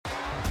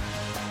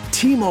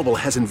T-Mobile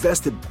has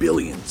invested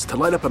billions to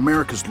light up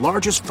America's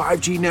largest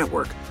 5G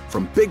network,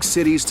 from big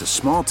cities to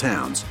small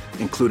towns,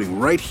 including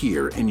right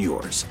here in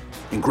yours.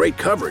 And great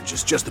coverage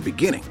is just the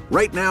beginning.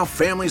 Right now,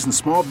 families and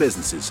small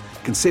businesses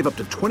can save up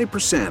to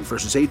 20%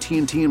 versus AT&T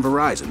and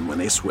Verizon when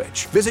they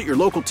switch. Visit your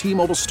local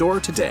T-Mobile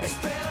store today.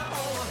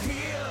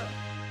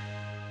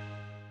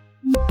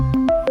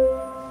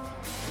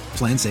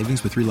 Plan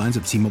savings with 3 lines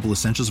of T-Mobile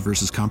Essentials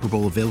versus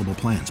comparable available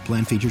plans.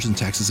 Plan features and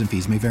taxes and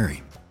fees may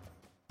vary.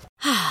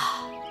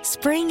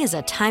 Spring is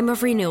a time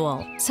of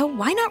renewal, so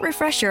why not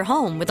refresh your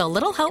home with a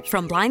little help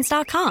from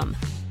Blinds.com?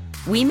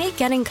 We make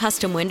getting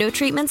custom window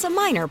treatments a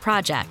minor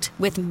project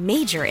with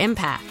major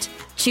impact.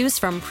 Choose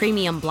from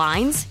premium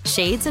blinds,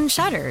 shades, and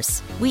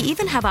shutters. We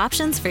even have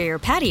options for your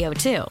patio,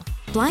 too.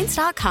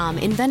 Blinds.com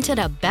invented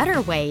a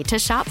better way to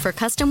shop for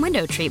custom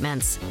window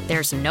treatments.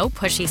 There's no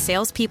pushy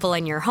salespeople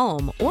in your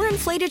home or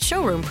inflated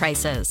showroom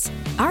prices.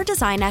 Our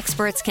design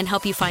experts can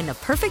help you find the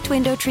perfect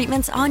window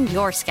treatments on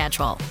your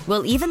schedule.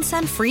 We'll even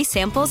send free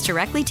samples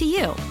directly to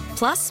you.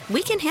 Plus,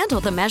 we can handle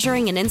the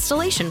measuring and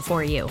installation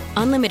for you.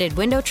 Unlimited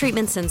window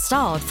treatments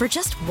installed for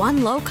just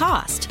one low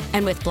cost.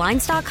 And with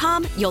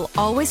Blinds.com, you'll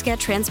always get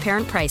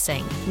transparent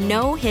pricing.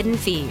 No hidden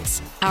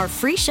fees. Our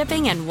free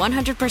shipping and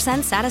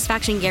 100%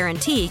 satisfaction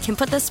guarantee can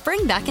put the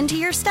spring back into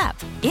your step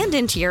and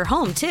into your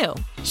home, too.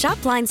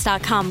 Shop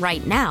Blinds.com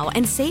right now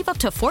and save up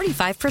to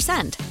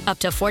 45%. Up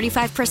to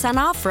 45%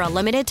 off for a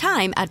limited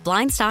time at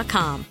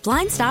Blinds.com.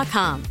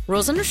 Blinds.com.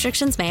 Rules and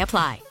restrictions may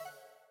apply.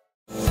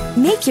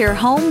 Make your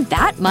home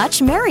that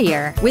much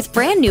merrier with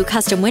brand new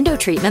custom window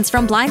treatments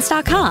from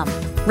Blinds.com.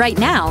 Right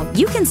now,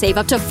 you can save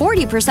up to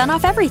 40%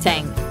 off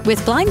everything.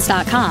 With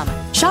Blinds.com,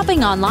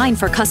 shopping online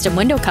for custom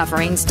window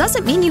coverings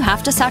doesn't mean you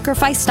have to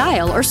sacrifice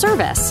style or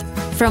service.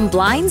 From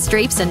blinds,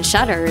 drapes, and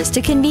shutters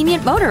to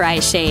convenient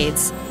motorized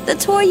shades, the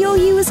toy you'll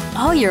use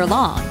all year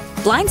long.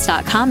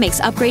 Blinds.com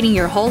makes upgrading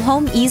your whole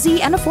home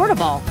easy and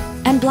affordable.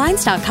 And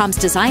Blinds.com's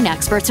design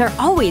experts are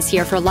always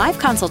here for live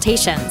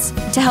consultations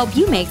to help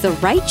you make the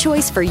right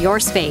choice for your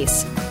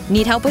space.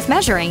 Need help with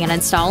measuring and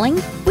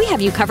installing? We have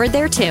you covered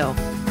there too.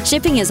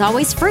 Shipping is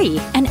always free,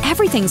 and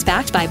everything's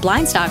backed by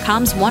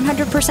Blinds.com's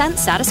 100%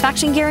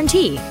 satisfaction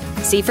guarantee.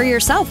 See for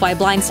yourself why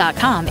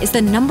Blinds.com is the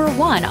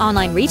 #1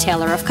 online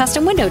retailer of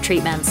custom window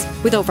treatments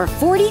with over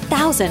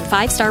 40,000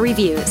 5-star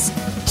reviews.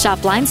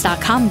 Shop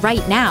Blinds.com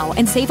right now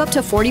and save up to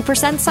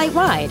 40%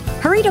 site-wide.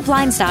 Hurry to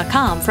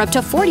Blinds.com for up to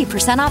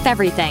 40% off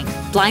everything.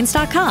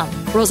 Blinds.com.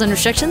 Rules and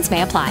restrictions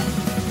may apply.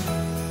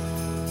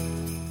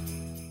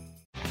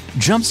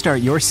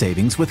 Jumpstart your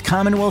savings with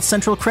Commonwealth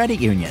Central Credit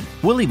Union.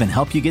 We'll even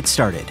help you get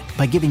started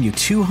by giving you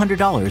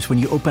 $200 when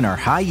you open our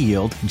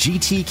high-yield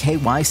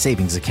GTKY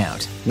savings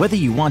account. Whether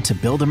you want to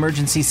build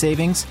emergency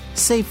savings,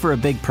 save for a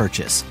big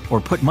purchase, or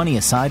put money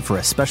aside for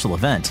a special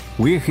event,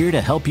 we're here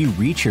to help you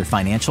reach your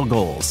financial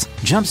goals.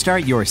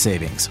 Jumpstart your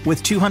savings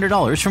with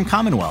 $200 from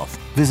Commonwealth.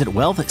 Visit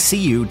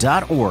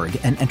wealthcu.org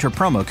and enter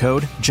promo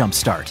code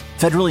JUMPSTART.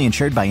 Federally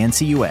insured by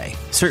NCUA.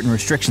 Certain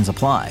restrictions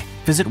apply.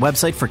 Visit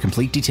website for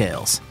complete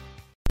details.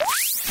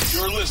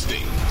 You're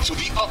listening to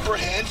the Upper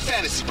Hand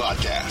Fantasy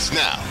Podcast.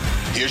 Now,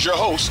 here's your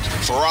host,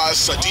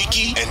 Faraz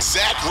Siddiqui and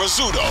Zach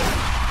Rizzuto.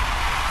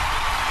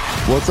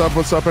 What's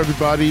up,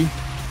 everybody?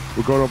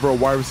 We're going over our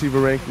wide receiver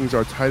rankings,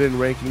 our tight end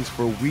rankings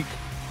for week.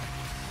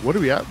 What are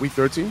we at? Week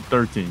 13?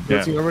 13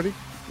 already?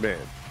 Man,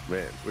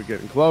 we're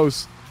getting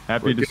close.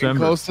 Happy December. Getting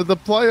close to the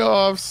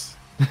playoffs.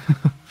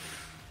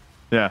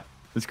 Yeah,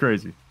 it's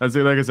crazy. Like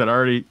I said,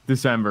 already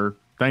December.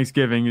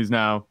 Thanksgiving is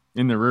now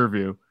in the rear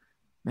view.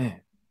 Man.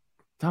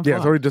 Yeah,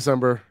 it's already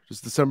December.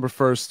 Just December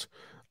 1st.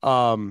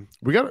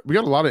 We got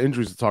a lot of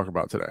injuries to talk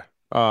about today.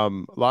 A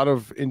lot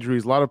of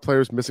injuries, a lot of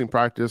players missing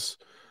practice.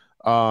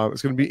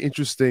 It's going to be an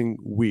interesting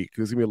week.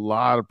 There's going to be a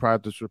lot of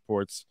practice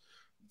reports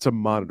to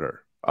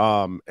monitor.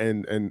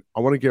 And I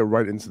want to get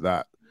right into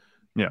that.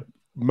 Yeah.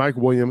 Mike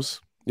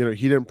Williams, he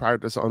didn't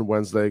practice on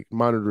Wednesday.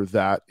 Monitor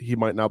that. He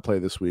might not play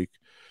this week.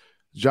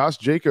 Josh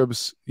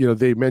Jacobs,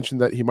 they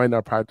mentioned that he might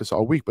not practice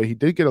all week, but he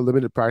did get a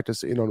limited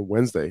practice in on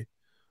Wednesday.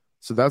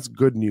 So that's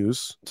good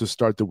news to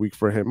start the week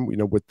for him,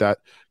 with that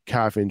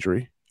calf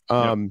injury.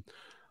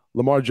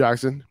 Lamar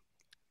Jackson,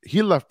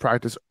 he left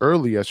practice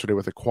early yesterday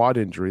with a quad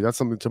injury. That's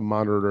something to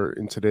monitor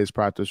in today's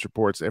practice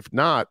reports. If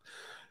not,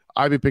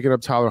 I'd be picking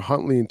up Tyler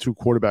Huntley in 2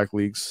 quarterback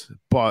leagues,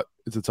 but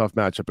it's a tough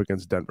matchup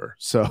against Denver.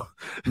 So,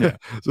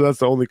 so that's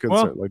the only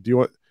concern. Do you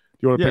want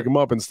to pick him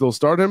up and still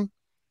start him?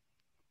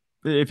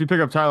 If you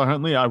pick up Tyler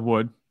Huntley, I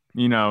would,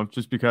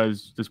 just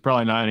because there's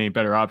probably not any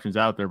better options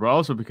out there, but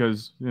also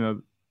because,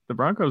 the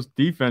Broncos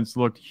defense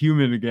looked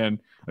human again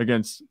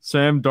against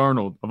Sam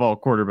Darnold of all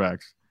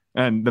quarterbacks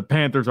and the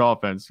Panthers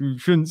offense, who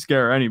shouldn't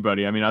scare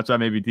anybody. I mean, outside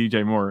maybe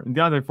DJ Moore, and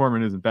Deontay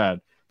Foreman isn't bad,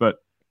 but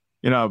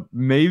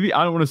maybe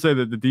I don't want to say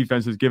that the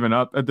defense has given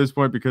up at this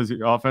point because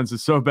the offense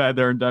is so bad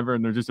there in Denver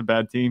and they're just a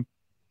bad team.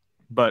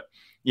 But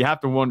you have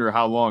to wonder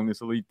how long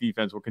this elite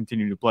defense will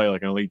continue to play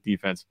like an elite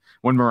defense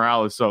when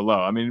morale is so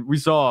low. I mean, we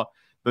saw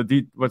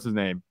what's his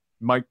name?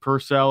 Mike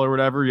Purcell or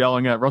whatever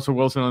yelling at Russell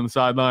Wilson on the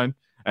sideline.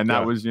 And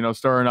that was,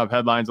 stirring up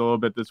headlines a little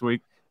bit this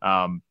week.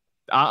 I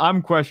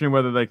I'm questioning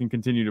whether they can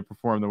continue to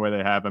perform the way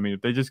they have. I mean,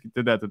 if they just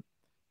did that to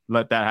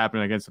let that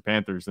happen against the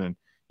Panthers, then,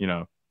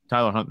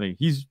 Tyler Huntley,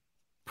 he's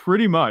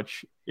pretty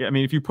much, I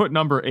mean, if you put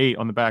number 8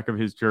 on the back of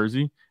his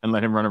jersey and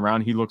let him run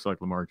around, he looks like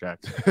Lamar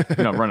Jackson,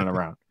 running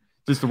around.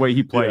 Just the way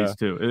he plays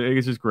too.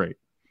 It's just great.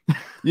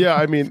 Yeah.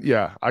 I mean,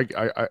 yeah,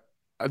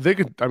 they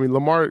could, I mean,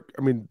 Lamar,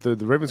 I mean, the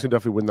Ravens can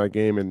definitely win that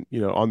game. And,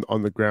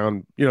 on the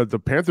ground, the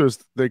Panthers,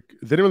 they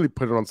didn't really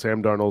put it on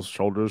Sam Darnold's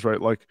shoulders, right?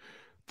 Like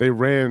they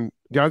ran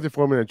Deontay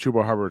Foreman and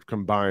Chuba Hubbard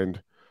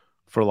combined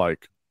for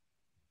it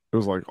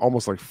was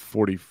almost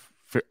 40,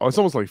 it's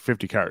almost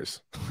 50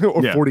 carries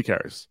or 40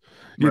 carries,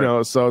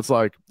 so it's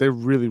like they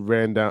really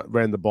ran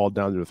the ball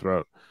down your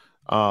throat.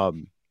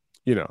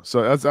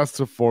 So that's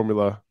the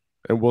formula.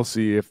 And we'll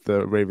see if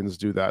the Ravens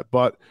do that.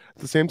 But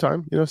at the same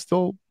time,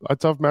 still a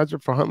tough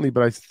matchup for Huntley.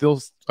 But I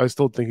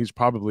still think he's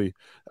probably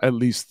at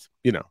least,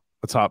 a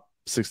top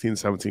 16,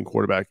 17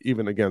 quarterback,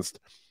 even against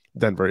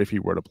Denver if he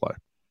were to play.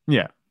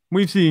 Yeah.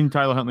 We've seen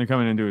Tyler Huntley come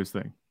in and do his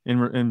thing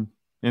in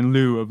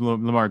lieu of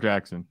Lamar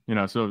Jackson.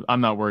 So I'm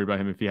not worried about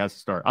him if he has to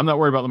start. I'm not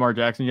worried about Lamar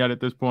Jackson yet at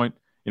this point.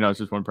 It's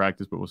just one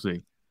practice, but we'll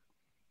see.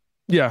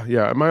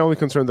 Yeah. My only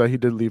concern that he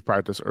did leave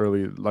practice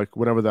early. Like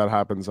whenever that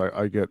happens,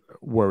 I get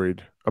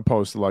worried,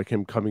 opposed to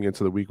him coming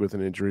into the week with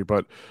an injury.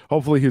 But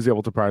hopefully he's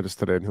able to practice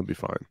today and he'll be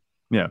fine.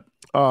 Yeah.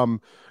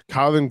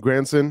 Kylen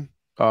Granson.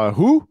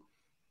 Who?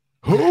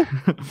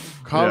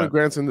 Kylen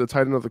Granson, the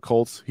tight end of the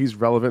Colts. He's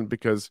relevant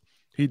because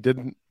he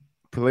didn't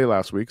play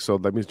last week, so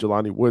that means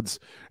Jelani Woods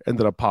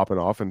ended up popping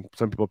off, and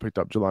some people picked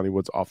up Jelani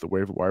Woods off the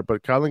waiver wire.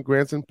 But Kylen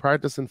Granson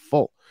practiced in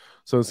full,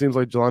 so it seems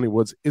like Jelani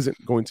Woods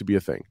isn't going to be a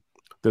thing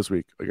this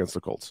week against the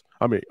Colts.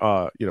 I mean,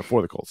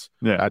 for the Colts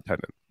at tight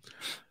end.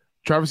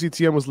 Travis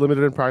Etienne was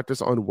limited in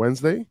practice on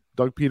Wednesday.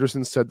 Doug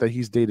Peterson said that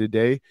he's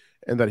day-to-day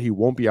and that he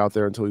won't be out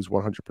there until he's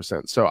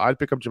 100%. So I'd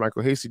pick up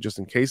JaMycal Hasty just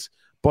in case,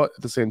 but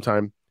at the same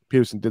time,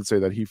 Peterson did say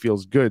that he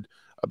feels good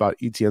about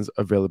Etienne's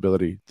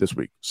availability this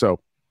week. So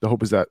the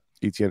hope is that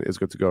Etienne is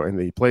good to go and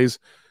that he plays.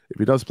 If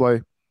he does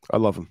play, I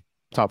love him.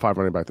 Top 5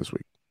 running back this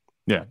week.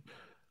 Yeah.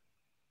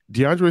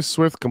 DeAndre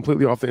Swift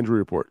completely off the injury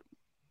report.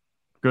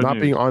 Good Not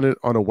news. being on it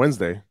on a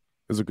Wednesday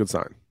is a good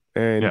sign.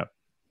 And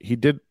he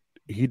did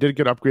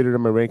get upgraded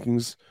in my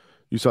rankings.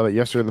 You saw that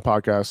yesterday in the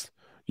podcast.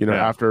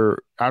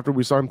 After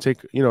we saw him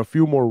take, a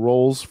few more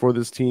roles for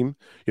this team,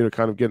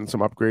 kind of getting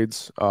some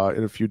upgrades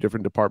in a few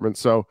different departments.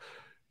 So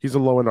he's a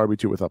low-end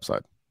RB2 with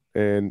upside.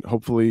 And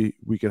hopefully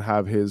we can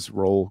have his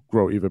role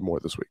grow even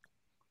more this week.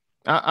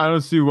 I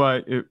don't see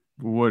why it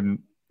wouldn't.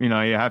 You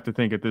have to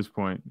think at this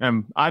point.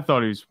 And I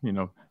thought he was,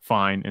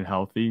 fine and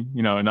healthy,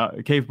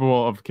 and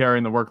capable of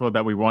carrying the workload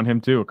that we want him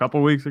to a couple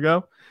of weeks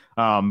ago.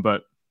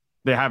 But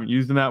they haven't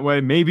used him that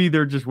way. Maybe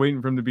they're just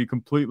waiting for him to be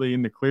completely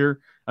in the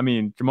clear. I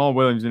mean, Jamal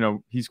Williams,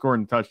 he's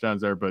scoring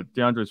touchdowns there, but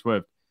DeAndre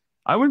Swift,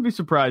 I wouldn't be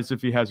surprised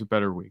if he has a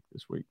better week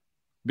this week,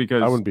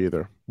 because I wouldn't be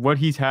either. What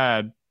he's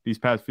had these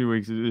past few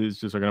weeks is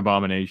just an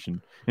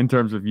abomination in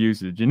terms of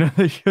usage.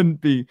 They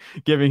shouldn't be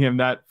giving him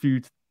that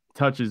few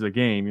touches a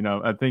game.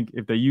 I think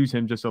if they use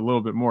him just a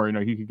little bit more,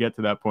 he could get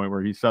to that point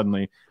where he's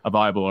suddenly a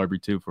viable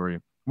RB2 for you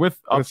with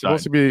upside. It's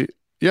supposed to be,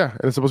 and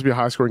it's supposed to be a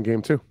high scoring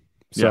game too.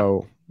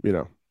 So,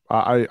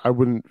 I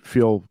wouldn't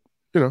feel,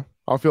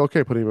 I'll feel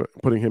okay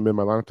putting him in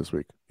my lineup this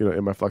week,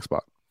 in my flex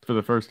spot. For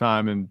the first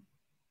time in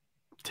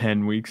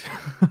 10 weeks,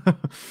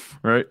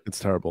 right? It's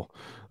terrible.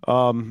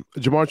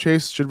 Jamar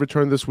Chase should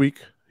return this week.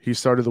 He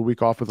started the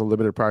week off with a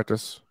limited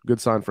practice. Good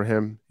sign for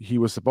him. He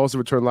was supposed to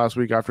return last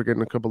week after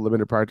getting a couple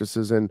limited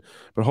practices in,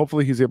 but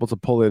hopefully he's able to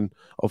pull in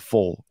a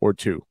full or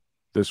 2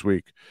 this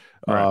week.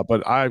 Right.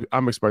 But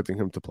I'm expecting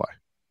him to play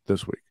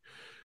this week.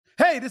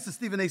 Hey, this is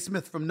Stephen A.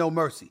 Smith from No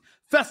Mercy.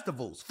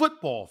 Festivals,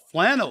 football,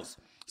 flannels.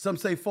 Some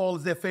say fall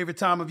is their favorite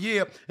time of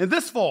year. And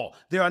this fall,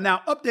 there are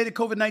now updated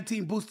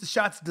COVID-19 booster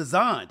shots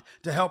designed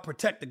to help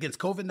protect against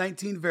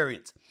COVID-19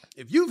 variants.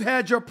 If you've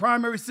had your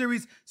primary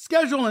series,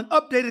 schedule an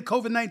updated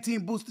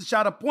COVID-19 booster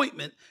shot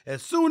appointment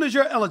as soon as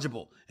you're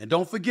eligible. And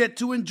don't forget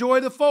to enjoy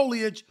the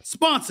foliage.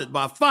 Sponsored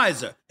by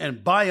Pfizer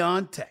and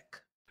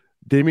BioNTech.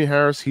 Damian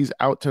Harris, he's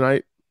out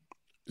tonight.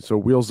 So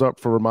wheels up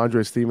for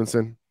Ramondre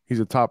Stevenson. He's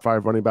a top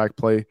 5 running back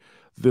play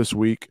this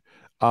week.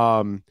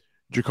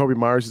 Jacoby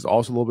Myers is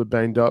also a little bit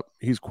banged up.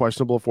 He's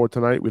questionable for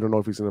tonight. We don't know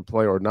if he's going to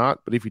play or not.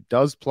 But if he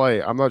does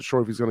play, I'm not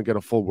sure if he's going to get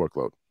a full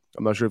workload.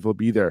 I'm not sure if he'll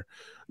be there,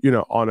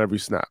 on every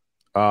snap.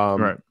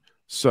 Right.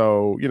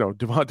 So,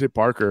 Devontae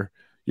Parker,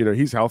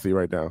 he's healthy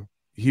right now.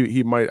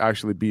 He might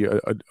actually be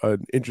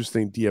an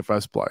interesting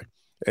DFS play.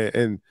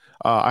 And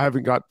I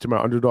haven't got to my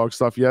underdog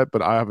stuff yet,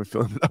 but I have a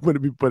feeling that I'm going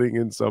to be putting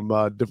in some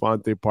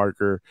Devontae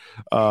Parker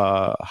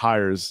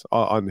hires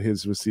on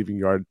his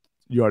receiving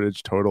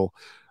yardage total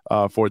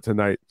for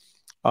tonight.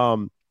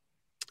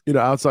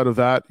 Outside of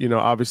that,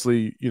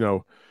 obviously,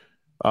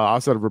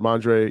 outside of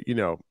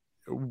Ramondre,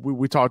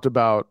 we talked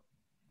about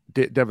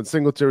Devin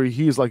Singletary.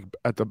 He's like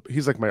my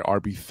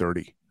RB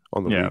 30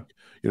 on the week.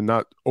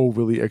 Not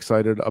overly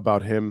excited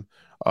about him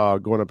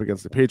going up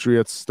against the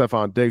Patriots.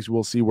 Stephon Diggs,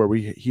 we'll see where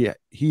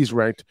he's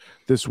ranked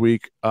this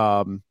week.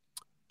 Spoiler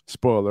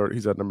alert,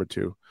 he's at number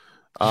 2.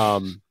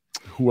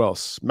 Who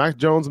else? Mac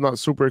Jones. I'm not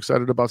super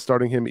excited about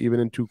starting him even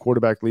in 2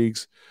 quarterback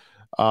leagues.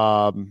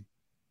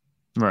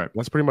 Right.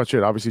 That's pretty much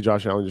it. Obviously,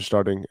 Josh Allen is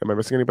starting. Am I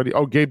missing anybody?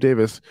 Oh, Gabe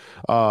Davis.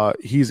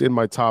 He's in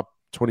my top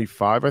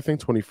 25, I think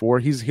 24.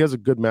 He has a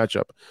good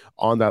matchup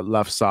on that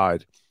left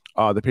side.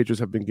 The Patriots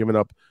have been giving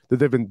up.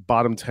 They've been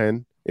bottom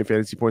 10 in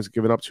fantasy points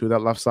given up to that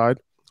left side.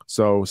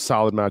 So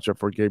solid matchup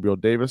for Gabriel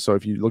Davis. So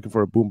if you're looking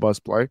for a boom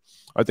bust play,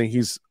 I think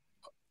he's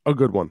a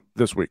good one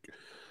this week.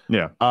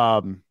 Yeah.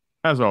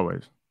 As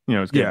always,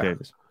 it's Gabe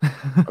Davis.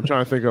 I'm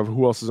trying to think of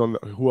who else is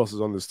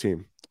on this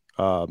team.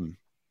 I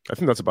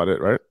think that's about it,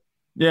 right?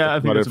 Yeah, I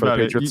think that's about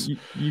it. Patriots.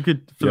 You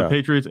could for the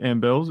Patriots and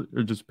Bills,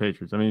 or just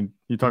Patriots. I mean,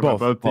 you talk about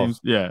both teams.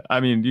 Yeah,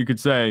 I mean, you could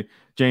say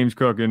James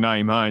Cook and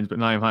Nyheim Hines, but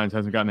Nyheim Hines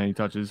hasn't gotten any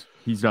touches.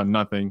 He's done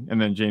nothing, and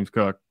then James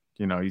Cook,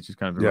 he's just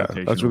kind of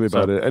rotation. That's really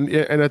about it.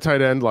 And a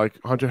tight end like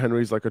Hunter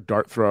Henry's like a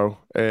dart throw,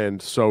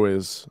 and so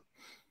is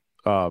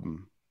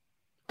Dawson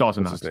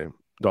Knox. His name?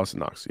 Dawson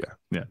Knox.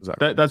 Yeah,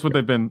 exactly. That's what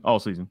they've been all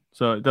season.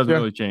 So it doesn't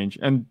really change.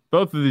 And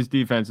both of these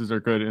defenses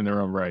are good in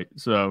their own right.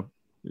 So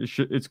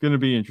it's going to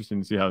be interesting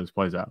to see how this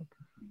plays out.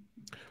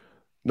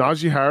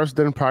 Najee Harris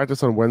didn't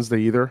practice on Wednesday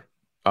either,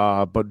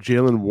 but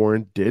Jaylen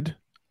Warren did.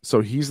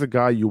 So he's the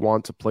guy you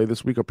want to play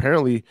this week.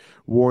 Apparently,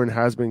 Warren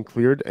has been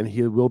cleared, and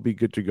he will be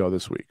good to go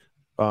this week.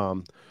 I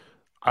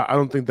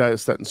don't think that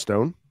is set in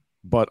stone,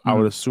 but I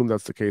would assume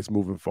that's the case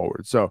moving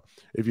forward. So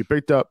if you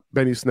picked up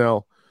Benny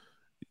Snell,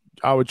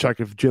 I would check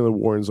if Jaylen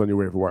Warren's on your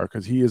waiver wire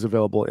because he is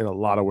available in a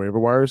lot of waiver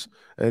wires.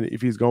 And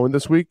if he's going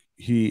this week,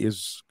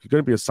 he's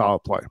going to be a solid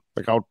play.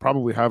 Like I would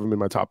probably have him in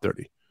my top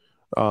 30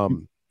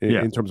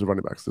 in terms of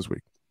running backs this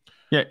week.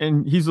 Yeah,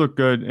 and he's looked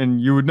good, and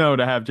you would know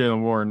to have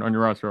Jaylen Warren on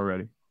your roster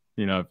already,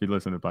 if you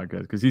listen to the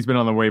podcast, because he's been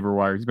on the waiver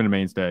wire. He's been a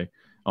mainstay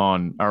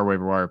on our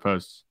waiver wire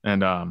posts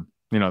and, the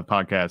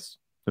podcast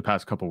the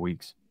past couple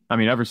weeks. I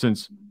mean, ever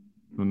since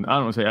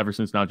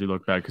Najee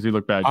looked bad, because he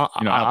looked bad. I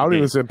don't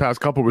even say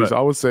past couple weeks. I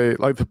would say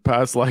like the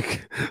past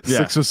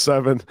 6 or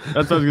 7.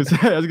 That's what I was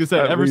going to say.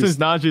 Ever since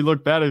Najee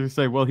looked bad, I was going to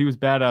say, well, he was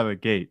bad out of the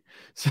gate.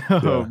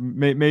 So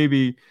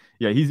maybe,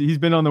 he's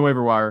been on the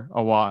waiver wire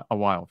a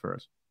while for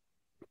us.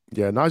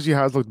 Yeah, Najee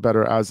has looked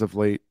better as of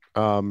late.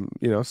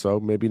 So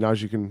maybe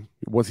Najee can,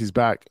 once he's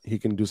back, he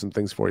can do some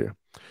things for you.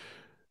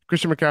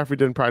 Christian McCaffrey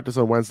didn't practice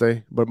on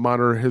Wednesday, but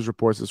monitor his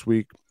reports this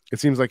week. It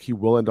seems like he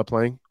will end up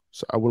playing,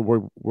 so I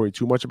wouldn't worry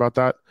too much about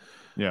that.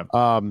 Yeah.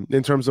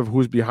 In terms of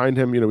who's behind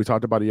him, we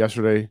talked about it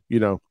yesterday.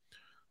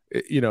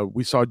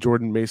 We saw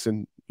Jordan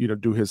Mason,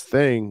 do his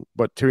thing,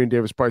 but Tyrion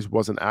Davis-Price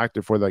wasn't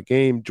active for that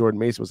game. Jordan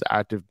Mason was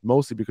active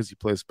mostly because he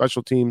plays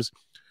special teams.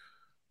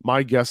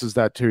 My guess is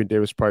that Tyrion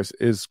Davis-Price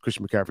is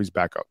Christian McCaffrey's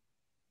backup.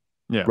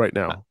 Yeah. Right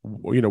now,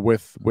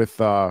 with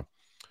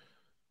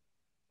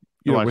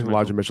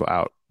Elijah Mitchell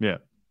out. Yeah.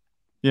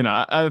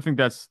 I think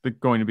that's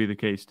going to be the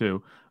case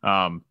too.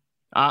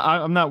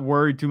 I'm not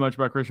worried too much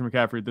about Christian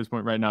McCaffrey at this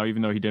point right now,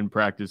 even though he didn't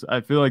practice.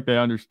 I feel like they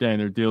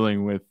understand they're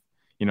dealing with,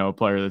 a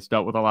player that's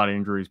dealt with a lot of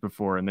injuries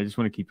before, and they just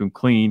want to keep him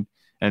clean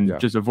and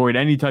just avoid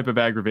any type of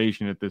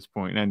aggravation at this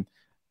point. And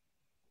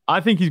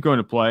I think he's going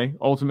to play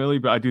ultimately,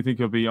 but I do think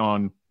he'll be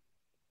on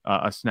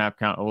a snap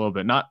count a little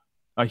bit, not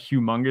a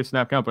humongous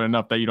snap count, but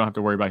enough that you don't have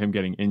to worry about him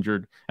getting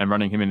injured and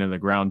running him into the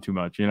ground too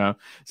much,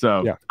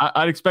 So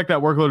I'd expect that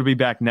workload to be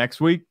back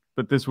next week,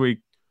 but this week,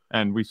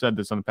 and we've said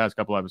this on the past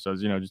couple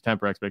episodes, just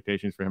temper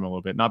expectations for him a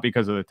little bit, not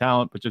because of the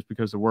talent, but just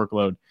because the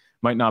workload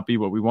might not be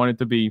what we want it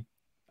to be.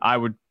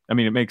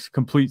 It makes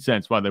complete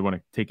sense why they want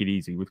to take it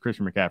easy with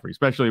Christian McCaffrey,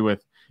 especially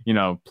with,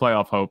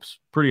 playoff hopes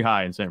pretty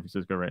high in San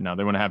Francisco right now.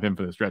 They want to have him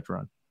for the stretch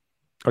run.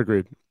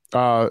 Agreed.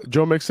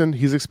 Joe Mixon,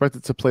 he's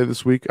expected to play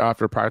this week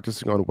after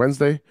practicing on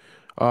Wednesday.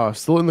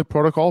 Still in the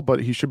protocol, but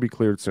he should be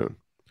cleared soon.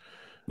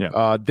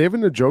 Yeah.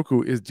 David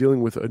Njoku is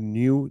dealing with a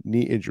new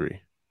knee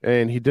injury,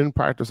 and he didn't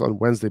practice on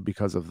Wednesday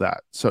because of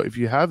that. So if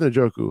you have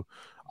Njoku,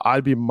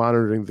 I'd be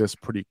monitoring this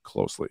pretty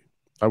closely.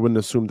 I wouldn't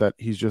assume that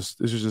this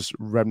is just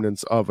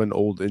remnants of an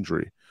old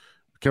injury.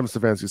 Kevin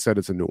Stefanski said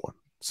it's a new one.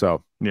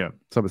 So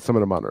something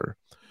to monitor.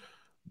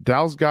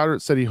 Dallas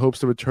Goedert said he hopes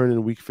to return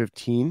in week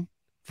 15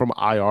 from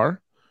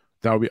IR.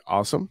 That would be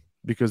awesome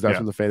because that's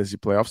when the fantasy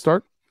playoffs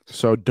start.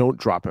 So don't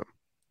drop him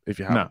if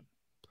you have him.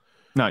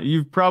 No,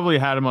 you've probably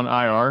had him on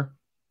IR.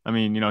 I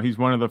mean, he's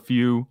one of the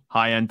few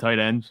high-end tight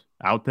ends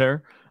out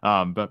there.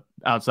 But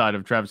outside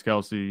of Travis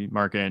Kelce,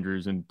 Mark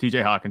Andrews, and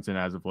TJ Hawkinson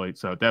as of late.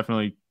 So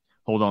definitely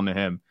hold on to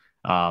him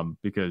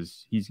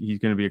because he's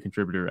going to be a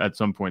contributor at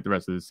some point the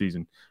rest of the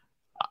season.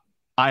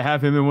 I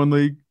have him in one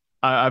league.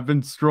 I've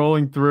been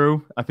strolling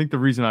through. I think the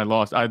reason I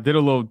lost, I did a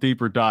little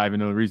deeper dive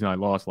into the reason I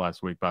lost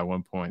last week by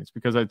 1 point. It's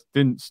because I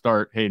didn't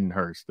start Hayden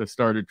Hurst. I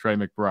started Trey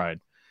McBride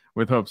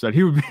with hopes that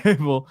he would be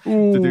able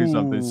to do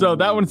something. So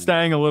that one's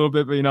staying a little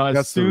bit, but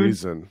that's the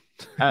reason.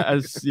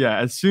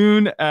 as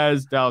soon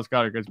as Dallas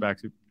Goedert gets back,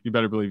 you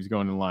better believe he's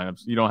going in the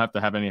lineups. You don't have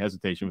to have any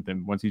hesitation with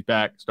him. Once he's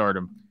back, start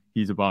him.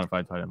 He's a bona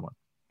fide tight end one.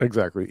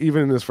 Exactly.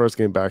 Even in his first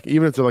game back,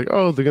 even if they're like,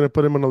 oh, they're going to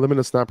put him on a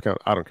limited snap count.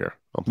 I don't care.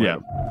 I'm playing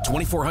him.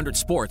 2400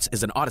 Sports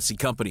is an Odyssey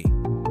company.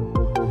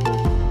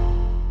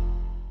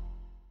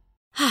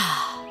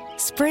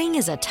 Spring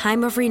is a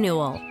time of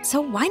renewal,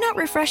 so why not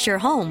refresh your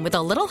home with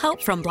a little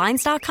help from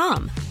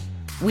Blinds.com?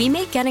 We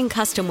make getting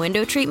custom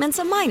window treatments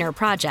a minor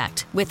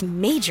project with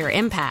major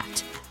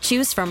impact.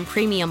 Choose from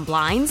premium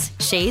blinds,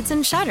 shades,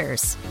 and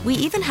shutters. We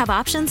even have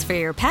options for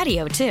your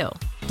patio, too.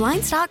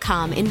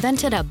 Blinds.com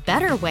invented a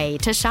better way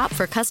to shop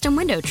for custom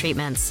window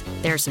treatments.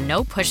 There's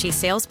no pushy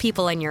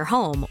salespeople in your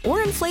home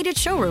or inflated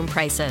showroom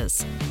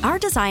prices. Our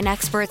design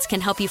experts can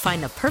help you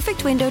find the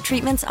perfect window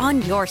treatments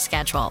on your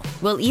schedule.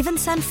 We'll even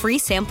send free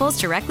samples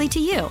directly to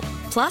you.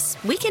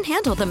 Plus, we can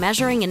handle the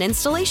measuring and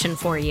installation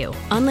for you.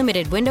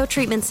 Unlimited window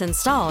treatments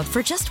installed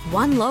for just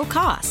one low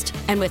cost.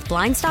 And with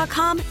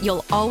Blinds.com,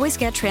 you'll always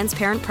get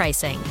transparent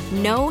pricing.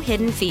 No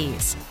hidden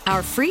fees.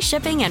 Our free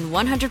shipping and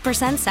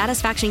 100%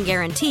 satisfaction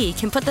guarantee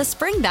can put the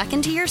spring back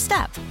into your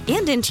step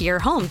and into your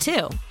home,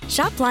 too.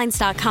 Shop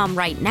Blinds.com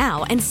right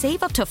now and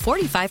save up to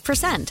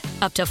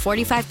 45%. Up to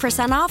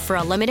 45% off for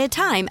a limited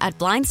time at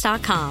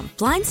Blinds.com.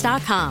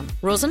 Blinds.com.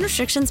 Rules and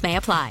restrictions may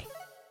apply.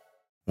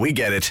 We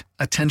get it.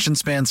 Attention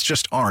spans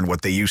just aren't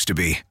what they used to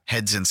be.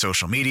 Heads in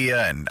social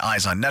media and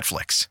eyes on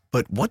Netflix.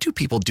 But what do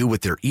people do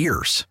with their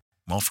ears?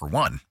 Well, for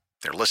one,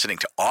 they're listening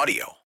to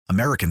audio.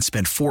 Americans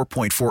spend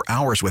 4.4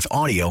 hours with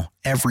audio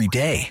every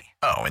day.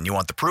 Oh, and you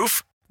want the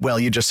proof? Well,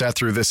 you just sat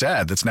through this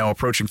ad that's now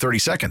approaching 30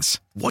 seconds.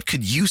 What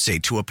could you say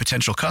to a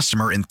potential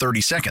customer in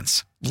 30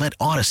 seconds? Let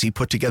Odyssey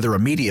put together a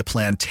media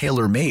plan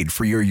tailor-made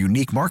for your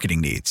unique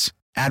marketing needs.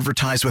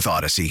 Advertise with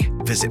Odyssey.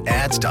 Visit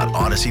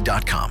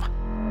ads.odyssey.com.